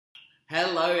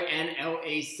Hello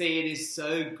NLEC, it is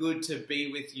so good to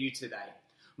be with you today.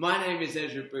 My name is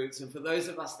Ezra Boots, and for those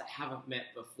of us that haven't met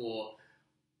before,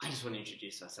 I just want to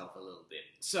introduce myself a little bit.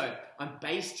 So, I'm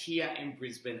based here in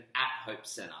Brisbane at Hope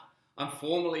Centre. I'm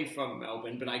formerly from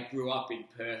Melbourne, but I grew up in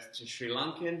Perth to Sri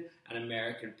Lankan and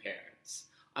American parents.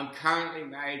 I'm currently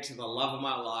married to the love of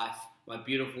my life, my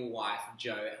beautiful wife,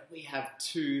 Jo, and we have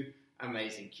two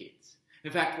amazing kids.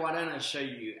 In fact, why don't I show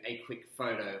you a quick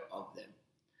photo of them?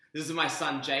 This is my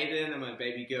son Jaden and my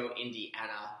baby girl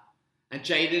Indiana. And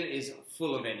Jaden is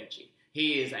full of energy.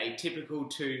 He is a typical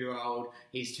 2-year-old.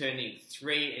 He's turning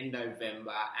 3 in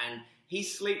November and he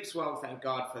sleeps well, thank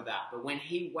God for that. But when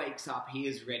he wakes up, he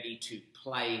is ready to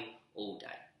play all day.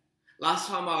 Last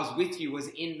time I was with you was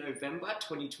in November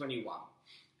 2021.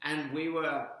 And we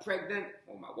were pregnant,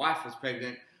 or my wife was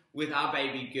pregnant, with our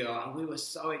baby girl. And we were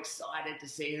so excited to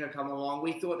see her come along.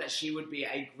 We thought that she would be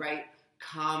a great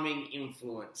calming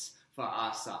influence for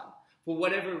our son. For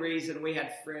whatever reason, we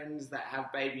had friends that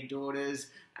have baby daughters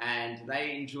and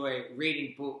they enjoy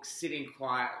reading books, sitting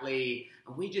quietly,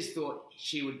 and we just thought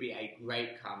she would be a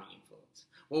great calming influence.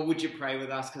 Well, would you pray with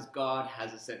us? Because God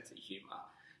has a sense of humor.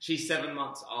 She's 7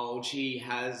 months old. She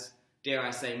has, dare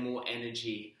I say, more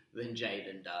energy than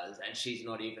Jaden does, and she's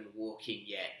not even walking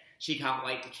yet. She can't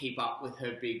wait to keep up with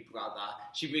her big brother.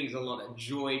 She brings a lot of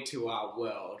joy to our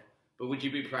world. But would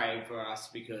you be praying for us,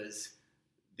 because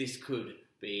this could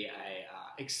be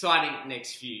a exciting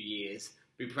next few years.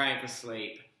 Be praying for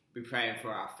sleep, be praying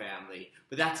for our family.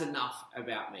 But that's enough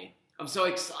about me. I'm so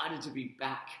excited to be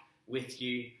back with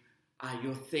you.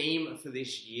 Your theme for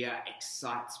this year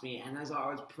excites me. And as I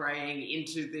was praying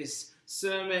into this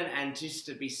sermon and just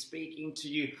to be speaking to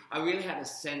you, I really had a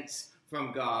sense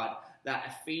from God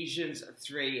that Ephesians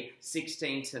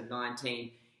 3:16 to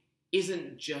 19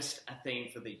 isn't just a theme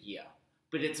for the year,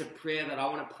 but it's a prayer that I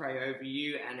want to pray over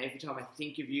you, and every time I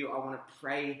think of you, I want to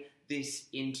pray this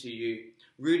into you.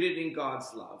 Rooted in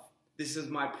God's love, this is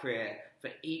my prayer for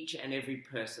each and every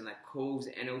person that calls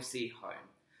NLC home,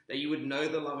 that you would know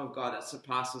the love of God that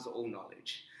surpasses all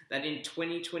knowledge, that in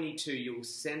 2022 you will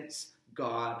sense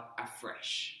God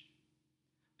afresh,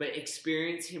 but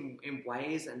experience Him in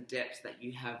ways and depths that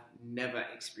you have never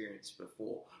experienced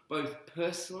before, both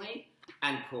personally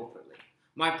and corporately.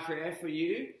 My prayer for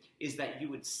you is that you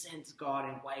would sense God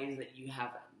in ways that you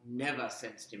have never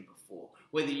sensed Him before.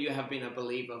 Whether you have been a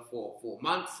believer for 4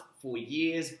 months, 4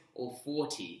 years, or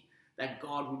 40, that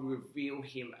God would reveal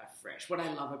Him afresh. What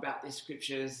I love about this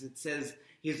scripture is it says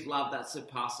His love that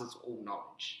surpasses all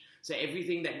knowledge. So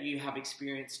everything that you have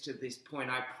experienced to this point,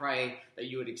 I pray that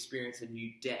you would experience a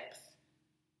new depth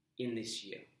in this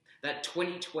year. That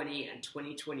 2020 and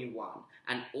 2021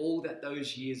 and all that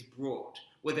those years brought,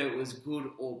 whether it was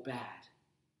good or bad,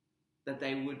 that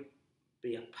they would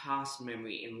be a past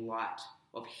memory in light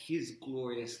of His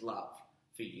glorious love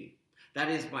for you. That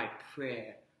is my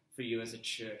prayer for you as a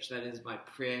church. That is my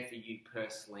prayer for you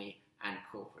personally and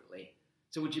corporately.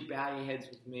 So would you bow your heads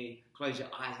with me, close your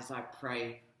eyes as I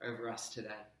pray over us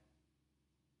today.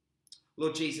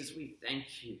 Lord Jesus, we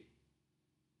thank you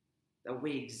that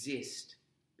we exist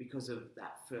because of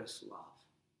that first love.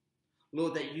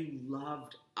 Lord, that you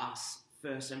loved us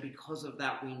first, and because of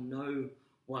that we know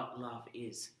what love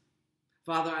is.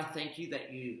 Father, I thank you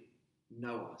that you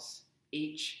know us,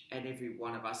 each and every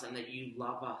one of us, and that you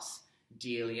love us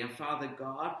dearly. And Father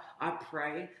God, I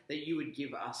pray that you would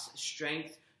give us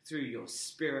strength through your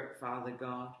Spirit, Father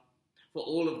God, for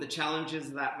all of the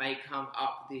challenges that may come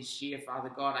up this year.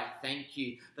 Father God, I thank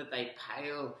you that they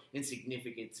pale in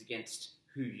significance against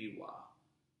who you are.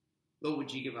 Lord,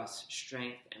 would you give us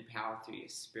strength and power through your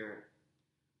Spirit?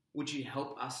 Would you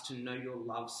help us to know your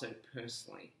love so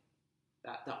personally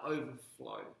that the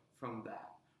overflow from that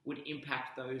would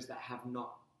impact those that have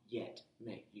not yet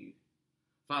met you?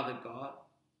 Father God,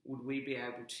 would we be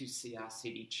able to see our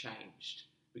city changed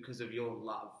because of your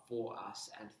love for us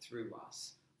and through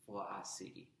us for our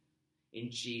city?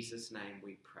 In Jesus' name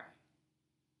we pray.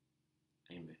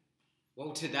 Amen.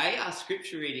 Well, today our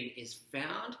scripture reading is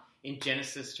found in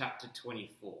Genesis chapter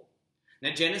 24.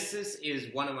 Now, Genesis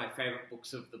is one of my favorite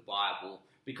books of the Bible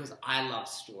because I love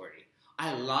story.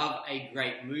 I love a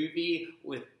great movie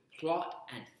with plot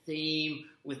and theme,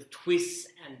 with twists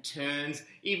and turns.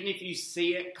 Even if you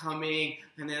see it coming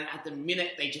and then at the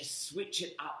minute they just switch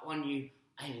it up on you,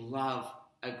 I love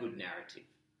a good narrative.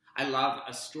 I love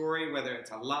a story, whether it's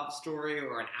a love story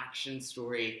or an action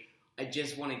story. I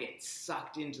just want to get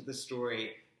sucked into the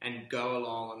story and go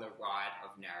along on the ride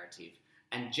of narrative.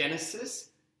 And Genesis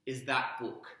is that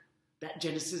book. That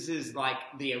Genesis is like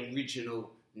the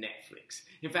original Netflix.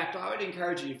 In fact, I would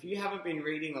encourage you, if you haven't been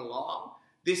reading along,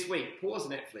 This week, pause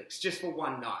Netflix just for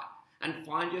one night and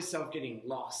find yourself getting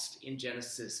lost in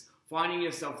Genesis, finding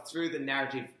yourself through the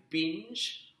narrative,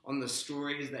 binge on the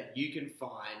stories that you can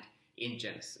find in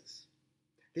Genesis.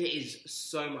 There is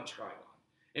so much going on.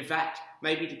 In fact,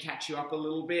 maybe to catch you up a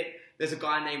little bit, there's a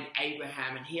guy named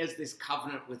Abraham, and he has this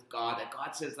covenant with God that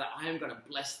God says that I am going to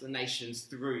bless the nations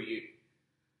through you.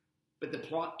 But the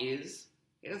plot is,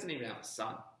 he doesn't even have a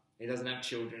son. He doesn't have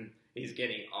children. He's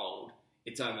getting old.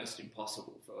 It's almost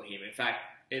impossible for him. In fact,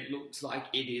 it looks like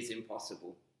it is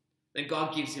impossible. Then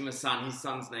God gives him a son. His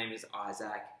son's name is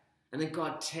Isaac. And then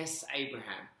God tests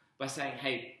Abraham by saying,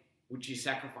 hey, would you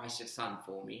sacrifice your son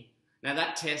for me? Now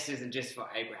that test isn't just for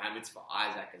Abraham, it's for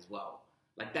Isaac as well.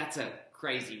 Like that's a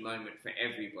crazy moment for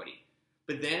everybody.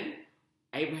 But then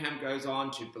Abraham goes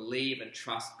on to believe and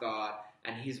trust God,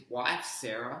 and his wife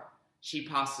Sarah, she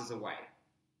passes away.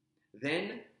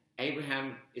 Then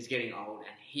Abraham is getting old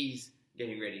and he's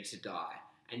getting ready to die.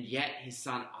 And yet his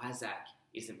son Isaac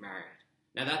isn't married.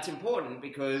 Now that's important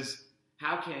because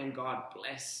how can God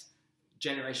bless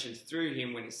generations through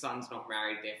him when his son's not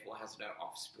married, therefore has no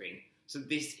offspring? So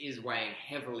this is weighing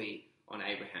heavily on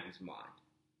Abraham's mind.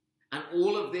 And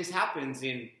all of this happens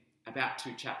in about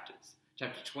 2 chapters,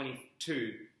 chapter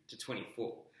 22 to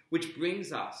 24, which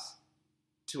brings us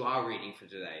to our reading for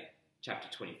today, chapter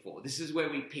 24. This is where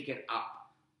we pick it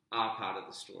up, our part of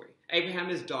the story. Abraham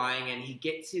is dying and he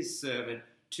gets his servant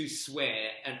to swear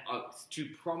an oath, to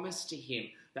promise to him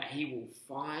that he will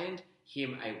find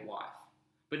him a wife,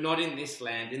 but not in this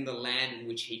land, in the land in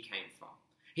which he came from.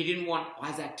 He didn't want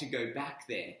Isaac to go back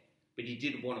there, but he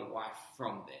did want a wife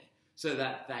from there, so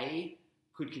that they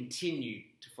could continue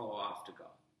to follow after God.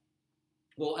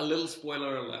 Well, a little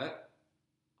spoiler alert,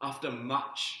 after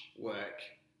much work,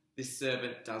 this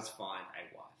servant does find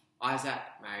a wife. Isaac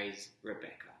marries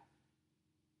Rebecca.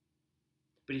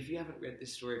 But if you haven't read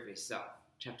this story for yourself,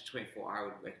 chapter 24, I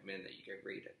would recommend that you go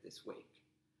read it this week.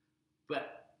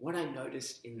 But what I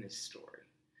noticed in this story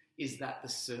is that the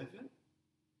servant,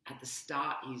 at the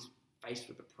start, he's faced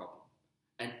with a problem,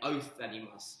 an oath that he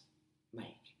must make.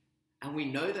 And we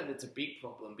know that it's a big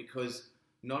problem because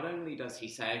not only does he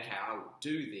say, okay, I will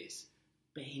do this,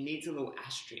 but he needs a little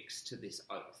asterisk to this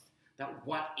oath. That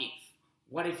what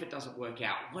if it doesn't work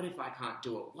out? What if I can't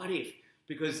do it? What if?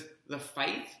 Because the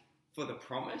faith for the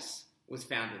promise was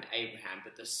found in Abraham,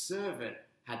 but the servant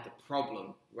had the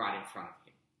problem right in front of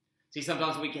him. See,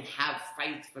 sometimes we can have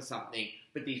faith for something,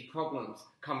 but these problems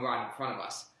come right in front of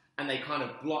us, and they kind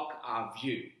of block our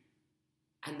view.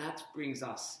 And that brings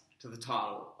us to the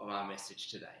title of our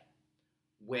message today.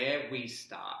 Where we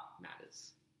start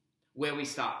matters. Where we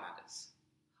start matters.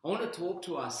 I want to talk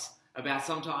to us about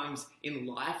sometimes in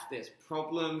life there's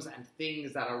problems and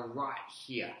things that are right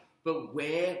here, but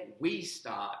where we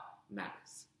start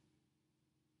matters.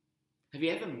 Have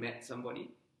you ever met somebody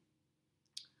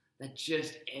that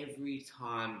just every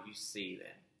time you see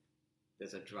them,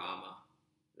 there's a drama,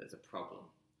 there's a problem?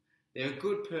 They're a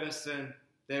good person,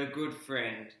 they're a good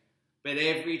friend, but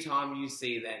every time you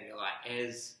see them, you're like,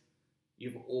 Ez,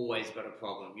 you've always got a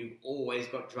problem. You've always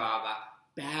got drama,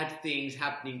 bad things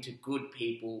happening to good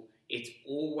people. It's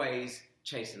always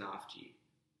chasing after you.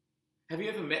 Have you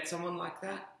ever met someone like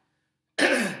that?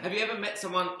 Have you ever met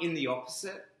someone in the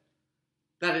opposite?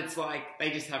 That it's like they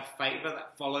just have favour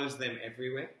that follows them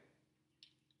everywhere?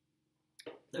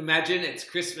 Imagine it's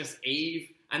Christmas Eve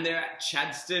and they're at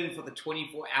Chadstone for the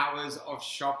 24 hours of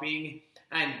shopping,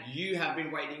 and you have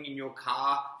been waiting in your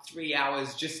car 3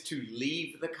 hours just to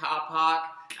leave the car park,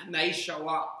 and they show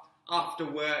up after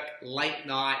work, late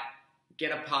night,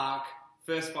 get a park,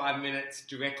 first 5 minutes,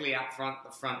 directly out front,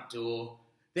 the front door.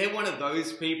 They're one of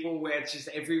those people where it's just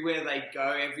everywhere they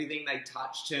go, everything they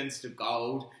touch turns to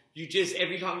gold.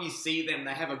 Every time you see them,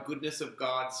 they have a goodness of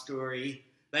God story.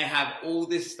 They have all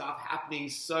this stuff happening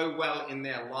so well in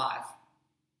their life.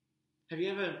 Have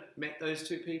you ever met those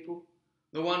two people?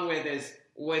 The one where there's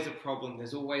always a problem,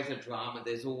 there's always a drama,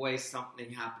 there's always something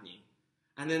happening.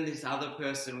 And then this other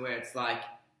person where it's like,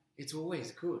 it's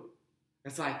always good.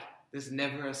 It's like there's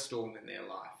never a storm in their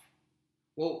life.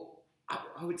 Well,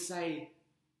 I would say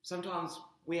sometimes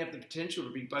we have the potential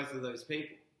to be both of those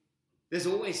people. There's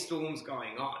always storms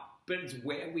going on, but it's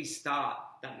where we start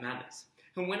that matters.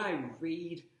 And when I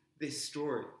read this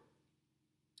story,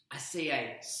 I see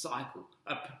a cycle,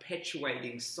 a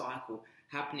perpetuating cycle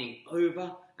happening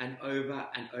over and over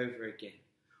and over again.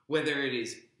 Whether it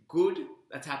is good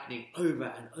that's happening over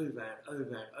and over and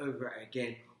over and over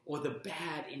again, or the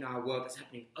bad in our world that's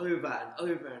happening over and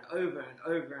over and over and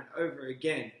over and over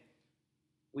again,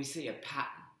 we see a pattern.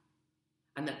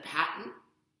 And the pattern,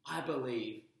 I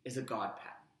believe, is a God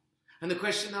pattern. And the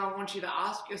question that I want you to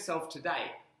ask yourself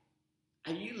today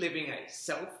Are you living a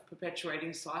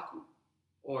self-perpetuating cycle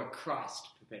or a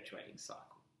Christ-perpetuating cycle?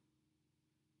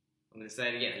 I'm going to say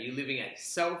it again. Are you living a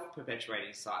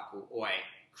self-perpetuating cycle or a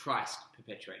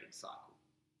Christ-perpetuating cycle?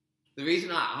 The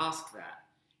reason I ask that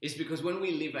is because when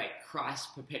we live a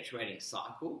Christ-perpetuating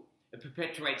cycle, it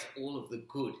perpetuates all of the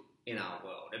good in our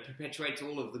world. It perpetuates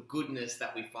all of the goodness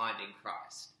that we find in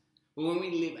Christ. But when we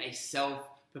live a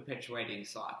self-perpetuating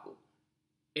cycle,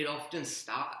 it often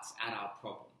starts at our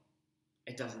problem.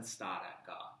 It doesn't start at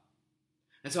God.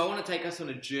 And so I want to take us on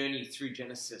a journey through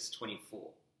Genesis 24.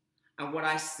 And what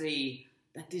I see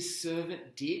that this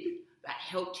servant did that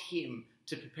helped him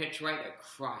to perpetuate a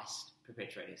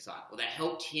Christ-perpetuating cycle, that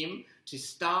helped him to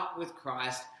start with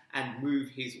Christ and move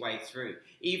his way through.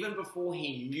 Even before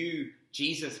he knew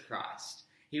Jesus Christ,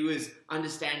 he was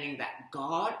understanding that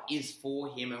God is for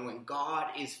him, and when God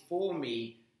is for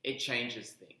me, it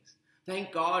changes things.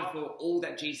 Thank God for all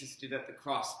that Jesus did at the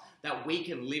cross, that we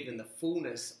can live in the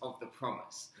fullness of the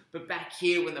promise. But back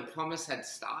here, when the promise had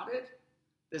started,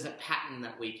 there's a pattern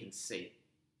that we can see.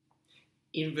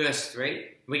 In verse 3,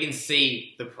 we can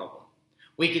see the problem.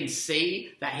 We can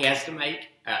see that he has to make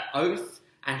an oath,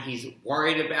 and he's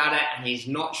worried about it, and he's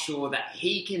not sure that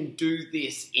he can do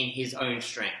this in his own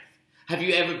strength. Have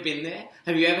you ever been there?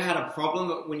 Have you ever had a problem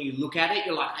that when you look at it,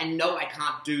 you're like, I know I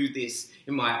can't do this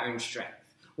in my own strength?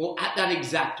 Well, at that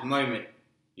exact moment,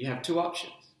 you have two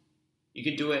options. You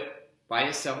can do it by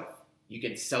yourself. You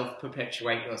can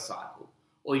self-perpetuate your cycle.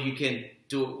 Or you can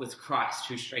do it with Christ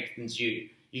who strengthens you.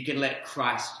 You can let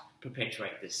Christ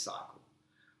perpetuate this cycle.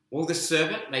 Well, the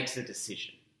servant makes a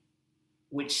decision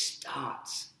which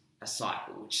starts a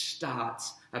cycle, which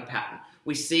starts a pattern.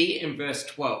 We see in verse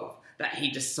 12 that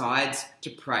he decides to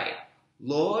pray,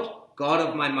 Lord, God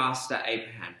of my master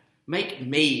Abraham, make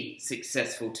me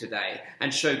successful today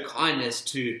and show kindness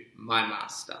to my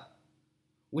master.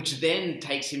 Which then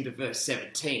takes him to verse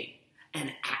 17,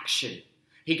 an action.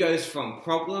 He goes from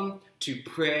problem to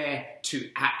prayer to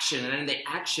action. And the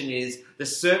action is the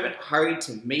servant hurried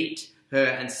to meet her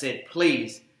and said,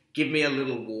 please give me a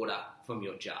little water from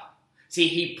your jar. See,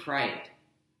 he prayed,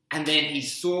 and then he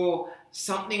saw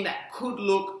something that could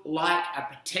look like a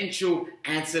potential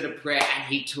answer to prayer, and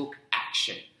he took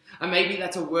action. And maybe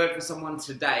that's a word for someone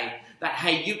today that,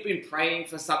 hey, you've been praying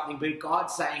for something, but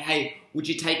God's saying, hey, would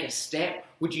you take a step?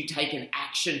 Would you take an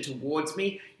action towards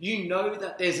me? You know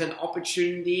that there's an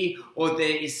opportunity or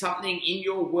there is something in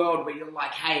your world where you're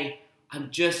like, hey, I'm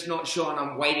just not sure and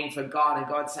I'm waiting for God. And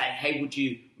God's saying, hey, would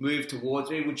you move towards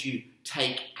me? Would you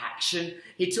take action?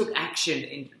 He took action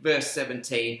in verse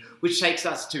 17, which takes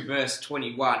us to verse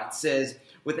 21. It says,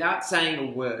 without saying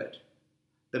a word,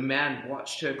 the man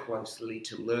watched her closely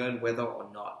to learn whether or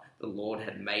not the Lord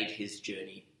had made his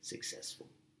journey successful.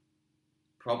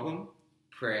 Problem,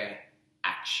 prayer,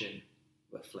 action,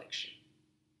 reflection.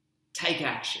 Take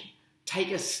action.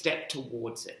 Take a step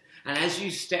towards it. And as you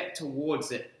step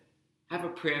towards it, have a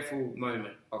prayerful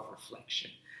moment of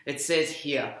reflection. It says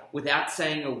here, without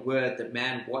saying a word, the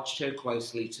man watched her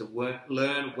closely to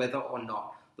learn whether or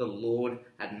not the Lord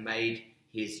had made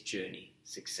his journey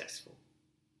successful.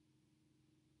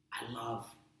 I love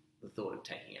the thought of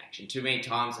taking action. Too many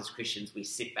times as Christians, we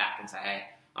sit back and say, hey,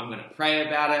 I'm going to pray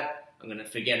about it. I'm going to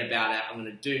forget about it. I'm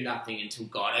going to do nothing until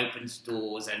God opens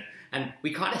doors. And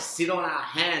we kind of sit on our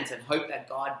hands and hope that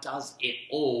God does it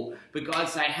all. But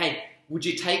God's saying, hey, would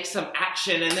you take some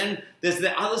action? And then there's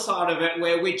the other side of it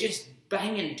where we're just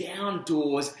banging down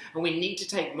doors and we need to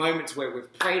take moments where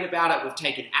we've prayed about it, we've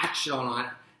taken action on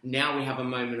it. Now we have a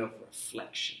moment of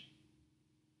reflection.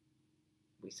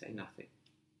 We say nothing.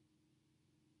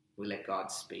 We let God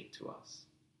speak to us.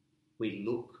 We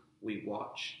look, we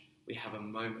watch. We have a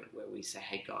moment where we say,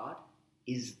 hey, God,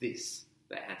 is this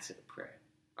the answer to prayer?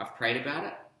 I've prayed about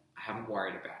it. I haven't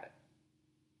worried about it.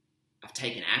 I've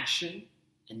taken action,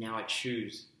 and now I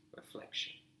choose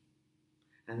reflection.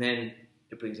 And then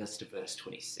it brings us to verse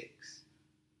 26.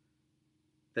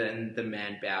 Then the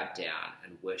man bowed down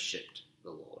and worshipped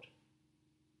the Lord.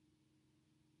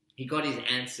 He got his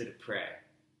answer to prayer.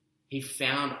 He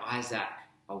found Isaac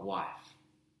a wife.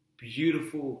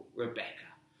 Beautiful Rebecca.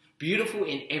 Beautiful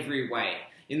in every way.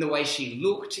 In the way she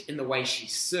looked, in the way she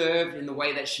served, in the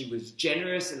way that she was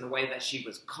generous, in the way that she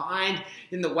was kind,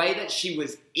 in the way that she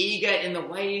was eager, in the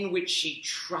way in which she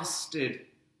trusted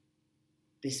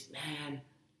this man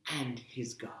and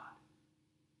his God.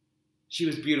 She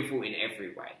was beautiful in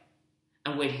every way.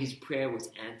 And when his prayer was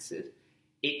answered,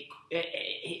 it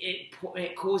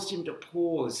caused him to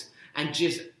pause and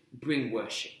just bring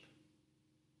worship.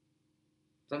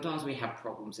 Sometimes we have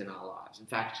problems in our lives. In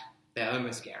fact, they're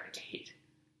almost guaranteed.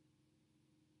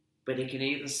 but it can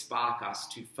either spark us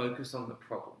to focus on the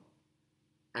problem,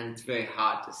 and it's very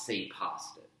hard to see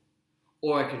past it,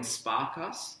 or it can spark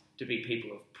us to be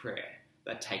people of prayer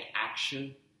that take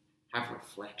action, have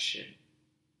reflection,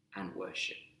 and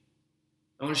worship.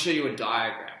 I want to show you a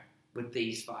diagram with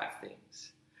these 5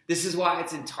 things. This is why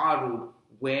it's entitled,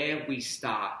 Where We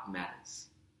Start Matters.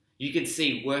 You can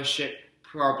see worship,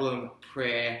 problem,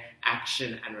 prayer,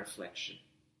 action, and reflection.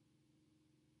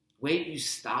 Where you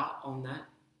start on that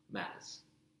matters.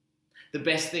 The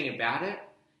best thing about it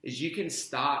is you can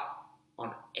start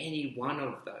on any one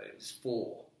of those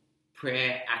 4,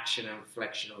 prayer, action, and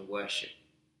reflection, or worship,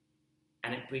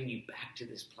 and it brings you back to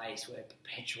this place where it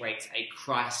perpetuates a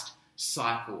Christ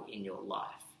cycle in your life.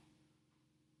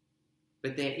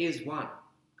 But there is one,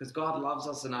 because God loves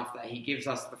us enough that he gives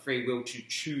us the free will to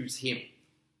choose him.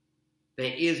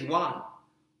 There is one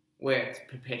where it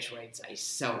perpetuates a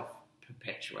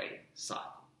self-perpetuating cycle.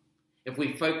 If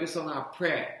we focus on our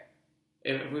prayer,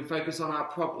 if we focus on our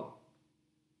problem,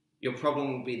 your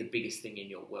problem will be the biggest thing in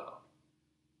your world.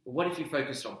 But what if you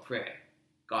focused on prayer?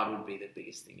 God would be the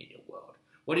biggest thing in your world.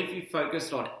 What if you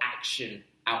focused on action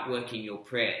outworking your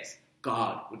prayers?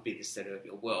 God would be the center of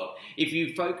your world. If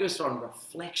you focused on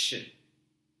reflection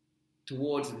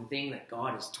towards the thing that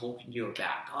God is talking to you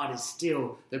about, God is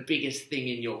still the biggest thing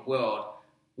in your world,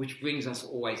 which brings us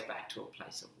always back to a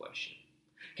place of worship.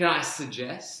 Can I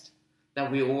suggest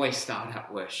that we always start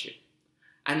at worship?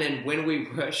 And then when we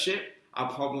worship,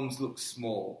 our problems look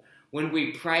small. When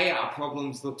we pray, our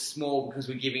problems look small because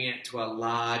we're giving it to a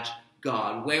large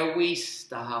God. Where we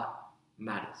start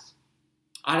matters.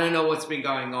 I don't know what's been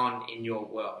going on in your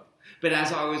world, but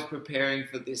as I was preparing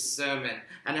for this sermon,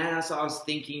 and as I was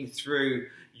thinking through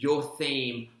your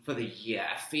theme for the year,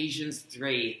 Ephesians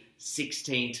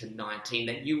 3:16 to 19,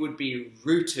 that you would be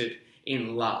rooted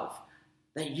in love,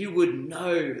 that you would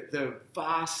know the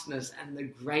vastness and the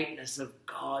greatness of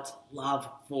God's love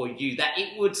for you, that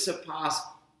it would surpass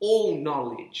all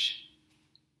knowledge.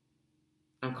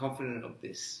 I'm confident of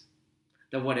this,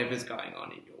 that whatever's going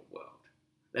on in your world,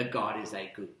 that God is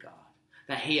a good God,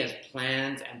 that he has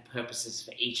plans and purposes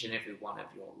for each and every one of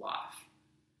your life,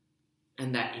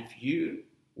 and that if you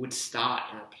would start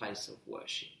in a place of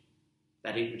worship,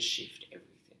 that it would shift everything.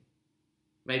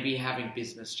 Maybe you're having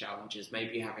business challenges,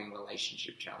 maybe you're having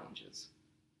relationship challenges.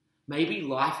 Maybe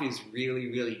life is really,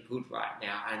 really good right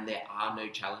now and there are no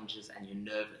challenges and you're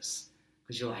nervous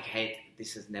because you're like, hey,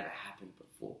 this has never happened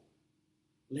before.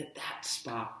 Let that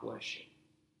spark worship.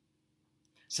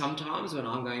 Sometimes when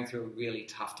I'm going through a really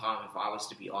tough time, if I was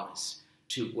to be honest,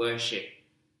 to worship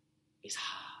is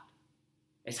hard.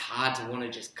 It's hard to want to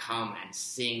just come and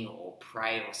sing or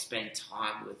pray or spend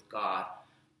time with God.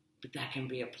 But that can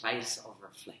be a place of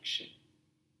reflection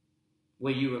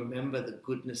where you remember the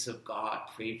goodness of God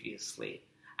previously.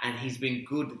 And he's been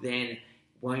good then,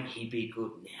 won't he be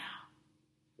good now?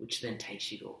 Which then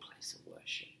takes you to a place of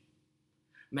worship.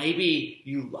 Maybe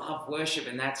you love worship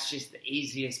and that's just the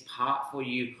easiest part for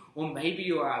you. Or maybe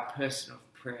you are a person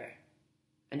of prayer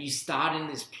and you start in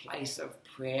this place of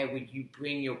prayer where you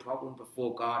bring your problem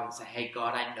before God and say, hey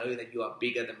God, I know that you are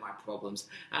bigger than my problems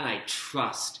and I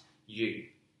trust you.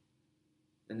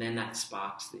 And then that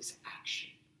sparks this action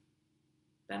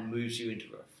that moves you into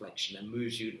reflection, that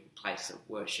moves you to a place of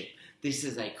worship. This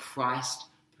is a Christ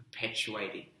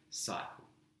perpetuating cycle.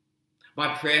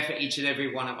 My prayer for each and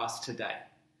every one of us today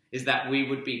is that we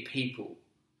would be people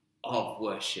of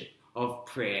worship, of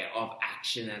prayer, of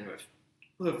action and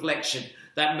reflection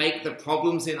that make the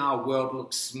problems in our world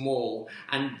look small,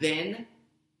 and then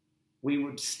we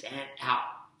would stand out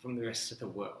from the rest of the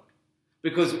world.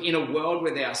 Because in a world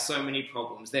where there are so many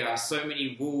problems, there are so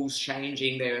many rules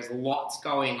changing, there is lots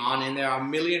going on, and there are a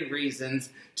million reasons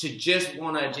to just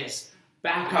want to just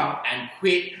back up and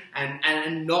quit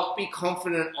and not be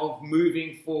confident of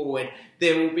moving forward.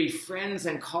 There will be friends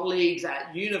and colleagues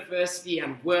at university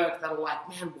and work that are like,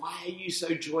 man, why are you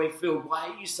so joy-filled? Why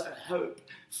are you so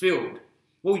hope-filled?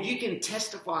 Well, you can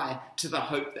testify to the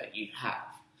hope that you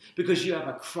have because you have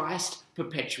a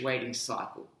Christ-perpetuating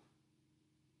cycle.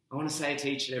 I want to say to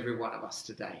each and every one of us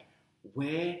today,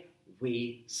 where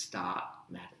we start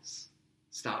matters.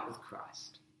 Start with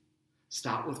Christ.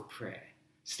 Start with prayer.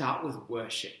 Start with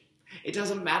worship. It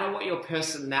doesn't matter what your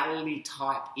personality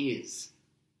type is.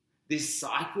 This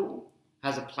cycle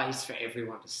has a place for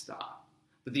everyone to start.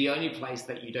 But the only place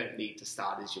that you don't need to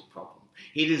start is your problem.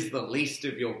 It is the least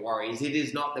of your worries. It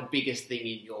is not the biggest thing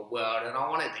in your world. And I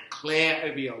want to declare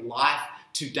over your life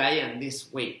today and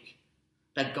this week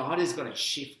that God is going to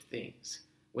shift things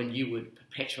when you would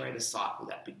perpetuate a cycle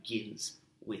that begins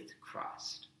with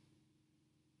Christ.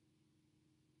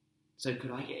 So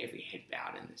could I get every head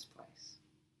bowed in this place?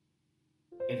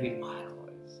 Every eye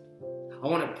closed. I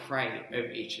want to pray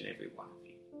over each and every one of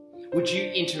you. Would you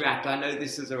interact? I know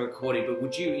this is a recording, but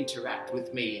would you interact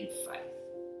with me in faith?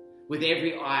 With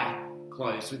every eye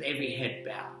closed, with every head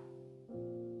bowed.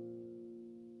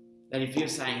 That if you're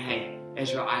saying, hey,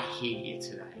 Ezra, I hear you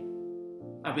today.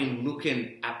 I've been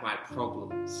looking at my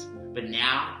problems, but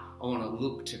now I want to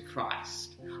look to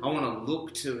Christ. I want to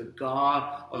look to the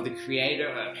God of the creator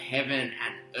of heaven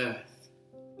and earth,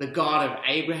 the God of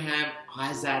Abraham,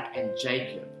 Isaac, and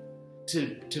Jacob,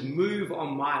 to move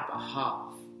on my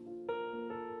behalf.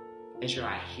 Ezra,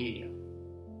 I hear you.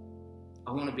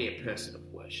 I want to be a person of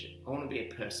worship. I want to be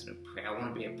a person of prayer. I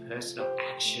want to be a person of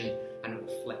action and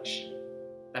reflection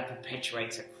that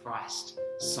perpetuates a Christ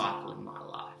cycle in my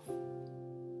life.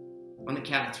 On the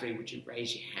count of 3, would you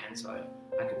raise your hands so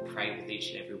I can pray with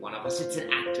each and every one of us? It's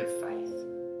an act of faith.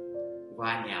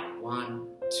 Right now, 1,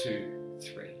 2,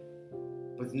 3.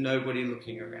 With nobody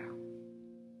looking around.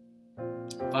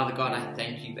 Father God, I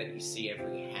thank you that you see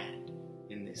every hand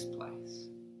in this place.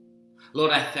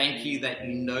 Lord, I thank you that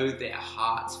you know their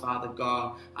hearts, Father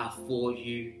God, are for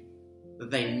you,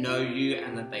 that they know you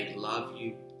and that they love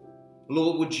you.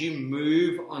 Lord, would you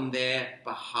move on their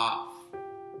behalf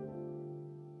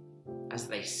as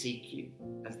they seek you,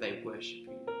 as they worship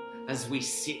you, as we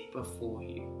sit before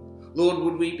you. Lord,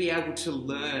 would we be able to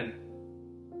learn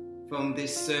from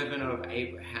this servant of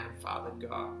Abraham, Father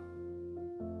God,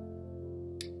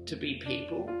 to be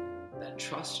people that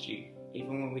trust you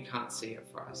even when we can't see it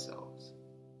for ourselves,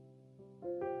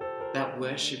 that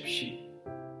worship you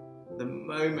the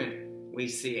moment we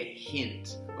see a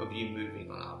hint of you moving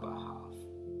on our behalf.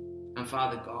 And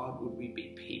Father God, would we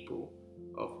be people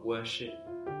of worship,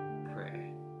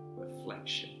 prayer,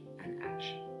 reflection, and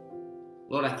action.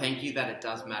 Lord, I thank you that it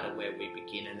does matter where we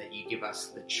begin and that you give us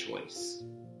the choice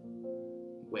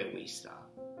where we start.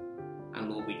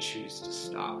 And Lord, we choose to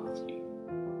start with you.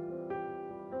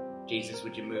 Jesus,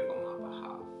 would you move on our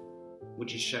behalf?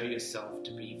 Would you show yourself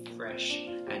to be fresh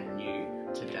and new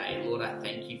today? Lord, I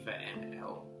thank you for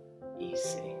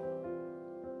NLEC.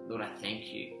 Lord, I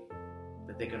thank you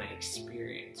that they're going to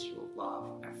experience your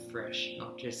love afresh,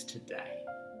 not just today,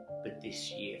 but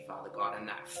this year, Father God, and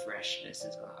that freshness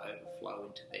is going to overflow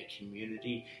into their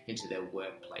community, into their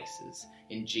workplaces,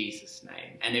 in Jesus'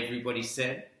 name. And everybody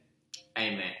said,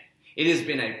 amen. It has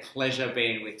been a pleasure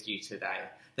being with you today.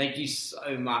 Thank you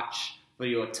so much for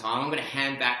your time. I'm going to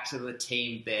hand back to the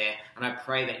team there, and I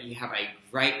pray that you have a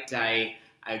great day,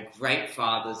 a great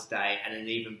Father's Day, and an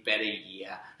even better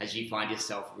year as you find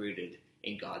yourself rooted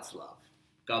in God's love.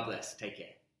 God bless. Take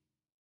care.